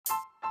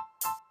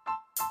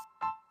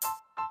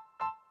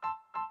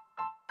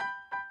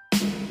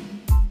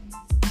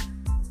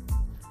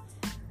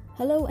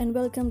Hello and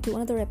welcome to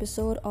another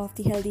episode of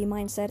The Healthy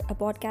Mindset, a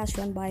podcast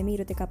run by me,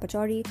 Ritika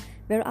Pachori,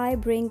 where I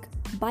bring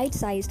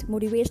bite-sized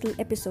motivational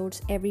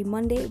episodes every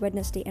Monday,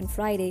 Wednesday and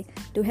Friday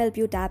to help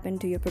you tap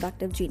into your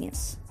productive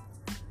genius.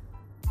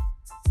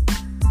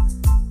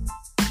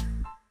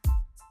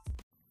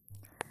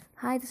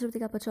 Hi, this is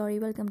Ritika Pachori.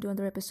 Welcome to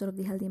another episode of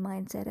The Healthy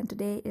Mindset, and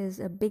today is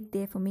a big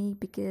day for me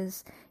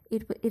because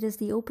it is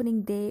the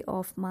opening day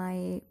of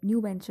my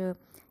new venture,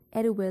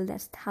 Eduville,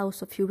 that's the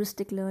House of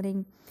Heuristic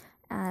Learning,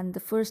 and the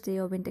first day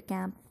of winter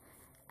camp,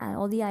 and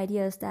all the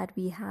ideas that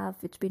we have,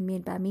 it's been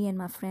made by me and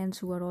my friends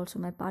who are also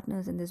my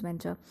partners in this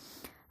venture.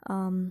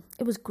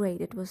 It was great.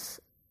 It was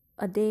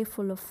a day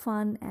full of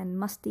fun and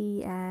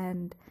musty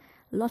and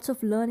lots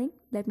of learning,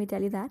 let me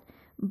tell you that,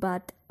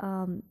 but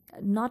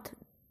not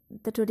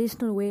the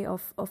traditional way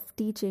of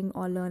teaching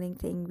or learning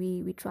thing.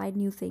 We tried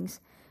new things.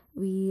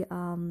 We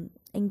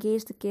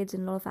engaged the kids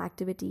in a lot of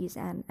activities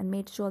and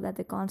made sure that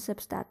the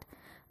concepts that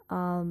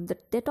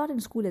they're taught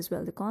in school as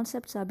well. The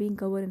concepts are being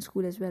covered in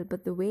school as well,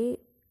 but the way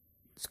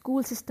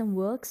school system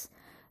works,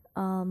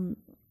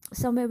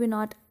 somewhere we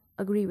not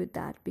agree with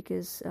that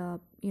because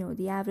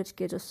the average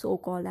kids or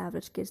so-called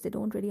average kids, they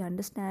don't really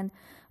understand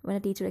when a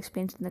teacher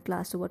explains in the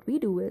class. So what we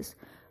do is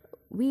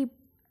we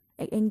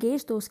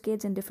engage those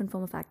kids in different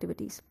form of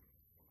activities.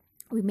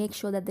 We make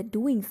sure that they're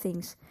doing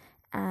things,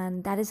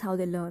 and that is how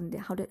they learn.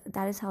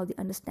 That is how they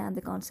understand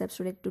the concepts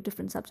related to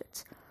different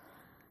subjects.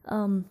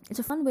 It's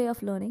a fun way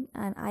of learning,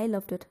 and I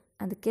loved it,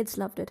 and the kids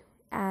loved it,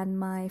 and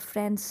my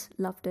friends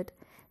loved it.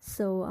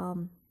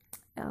 So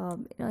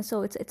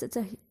so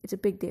it's a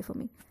big day for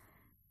me.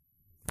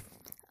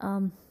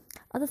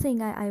 Other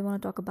thing I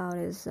want to talk about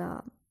is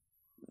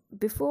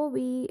before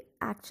we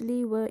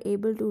actually were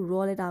able to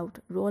roll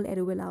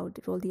Eduville out,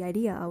 roll the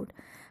idea out,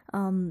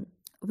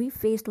 we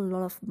faced a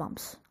lot of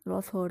bumps, a lot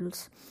of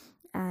hurdles,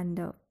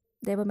 and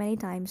there were many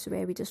times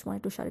where we just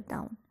wanted to shut it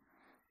down,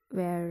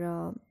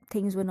 where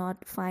things were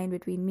not fine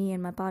between me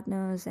and my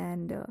partners,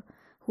 and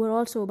who are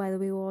also, by the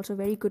way, were also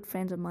very good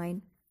friends of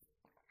mine.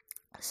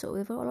 So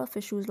there were a lot of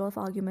issues, a lot of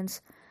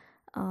arguments.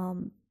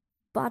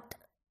 But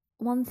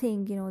one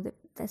thing,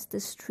 that's the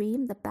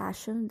stream, the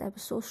passion that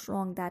was so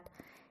strong that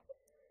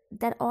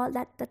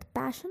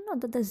passion, or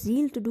the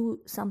zeal to do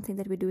something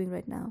that we're doing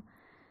right now,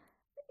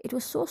 it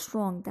was so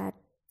strong that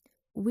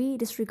we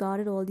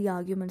disregarded all the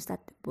arguments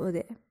that were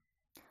there.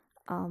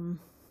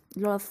 A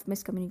lot of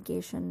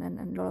miscommunication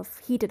and a lot of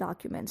heated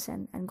arguments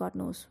and God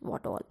knows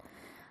what all.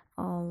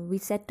 We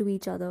said to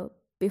each other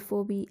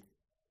before we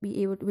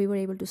were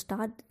able to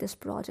start this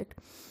project.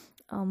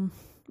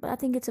 But I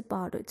think it's a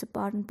part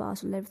and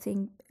parcel of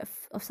everything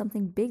of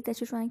something big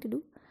that you're trying to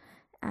do,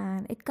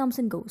 and it comes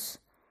and goes.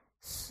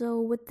 So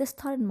with this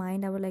thought in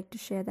mind, I would like to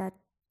share that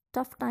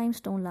tough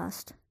times don't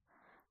last,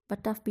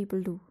 but tough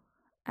people do.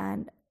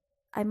 And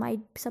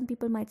some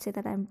people might say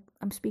that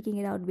I'm speaking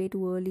it out way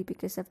too early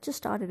because I've just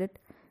started it.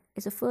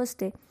 It's the first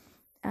day,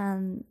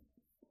 and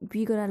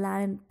we're gonna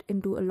land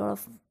into a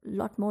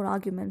lot more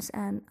arguments.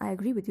 And I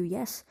agree with you.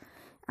 Yes,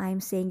 I'm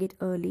saying it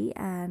early,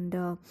 and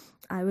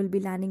I will be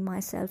landing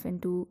myself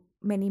into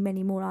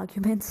many more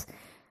arguments.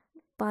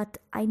 But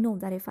I know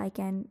that if I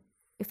can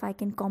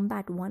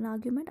combat one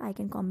argument, I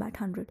can combat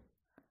 100,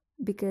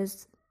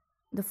 because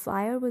the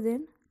fire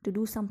within to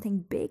do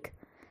something big,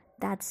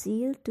 that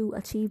zeal to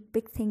achieve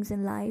big things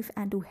in life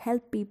and to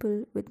help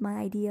people with my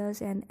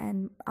ideas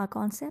and our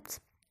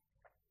concepts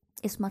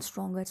is much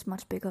stronger, it's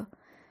much bigger.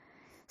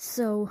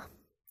 So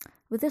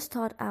with this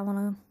thought, I want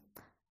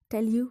to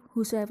tell you,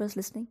 whosoever is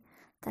listening,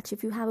 that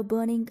if you have a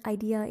burning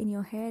idea in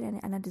your head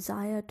and a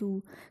desire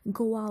to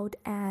go out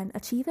and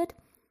achieve it,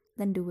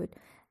 then do it.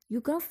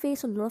 You're going to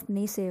face a lot of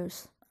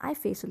naysayers. I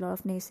face a lot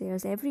of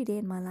naysayers every day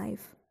in my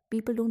life.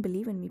 People don't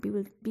believe in me.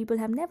 People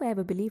have never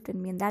ever believed in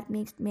me, and that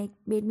made me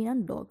an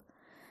underdog.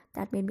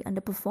 That made me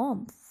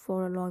underperform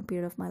for a long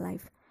period of my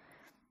life.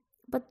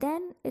 But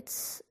then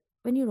it's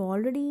when you're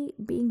already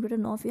being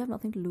written off, you have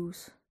nothing to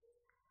lose.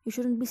 You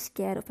shouldn't be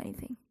scared of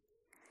anything,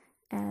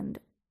 and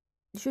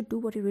you should do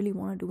what you really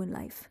want to do in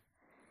life.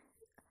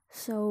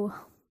 So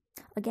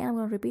again, I'm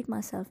going to repeat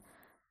myself.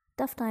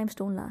 Tough times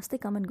don't last. They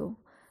come and go.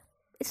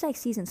 It's like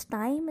seasons.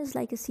 Time is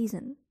like a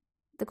season.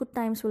 The good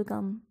times will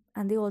come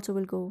and they also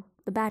will go.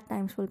 The bad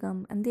times will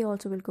come and they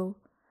also will go.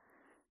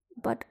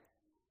 But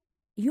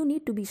you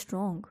need to be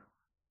strong.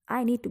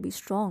 I need to be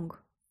strong.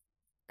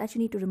 That you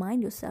need to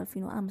remind yourself,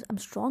 I'm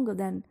stronger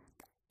than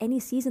any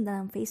season that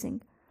I'm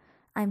facing.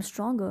 I'm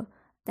stronger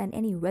than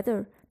any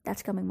weather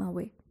that's coming my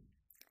way.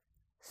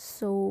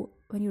 So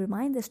when you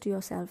remind this to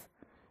yourself,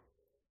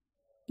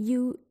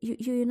 you're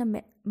in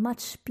a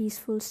much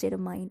peaceful state of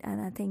mind,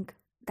 and I think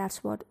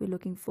that's what we're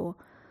looking for.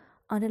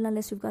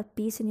 Unless you've got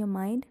peace in your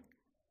mind,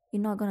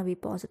 you're not going to be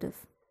positive.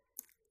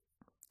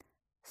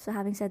 So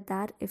having said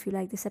that, if you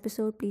like this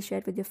episode, please share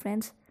it with your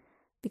friends,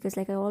 because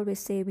like I always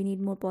say, we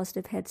need more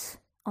positive heads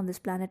on this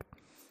planet.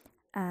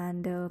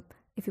 And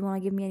if you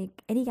want to give me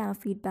any kind of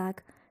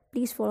feedback,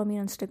 please follow me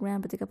on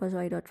Instagram,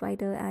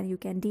 ritikapachori.writer, and you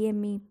can DM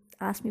me,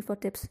 ask me for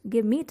tips,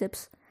 give me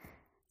tips,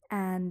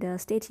 and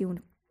stay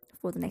tuned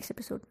for the next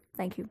episode.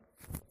 Thank you.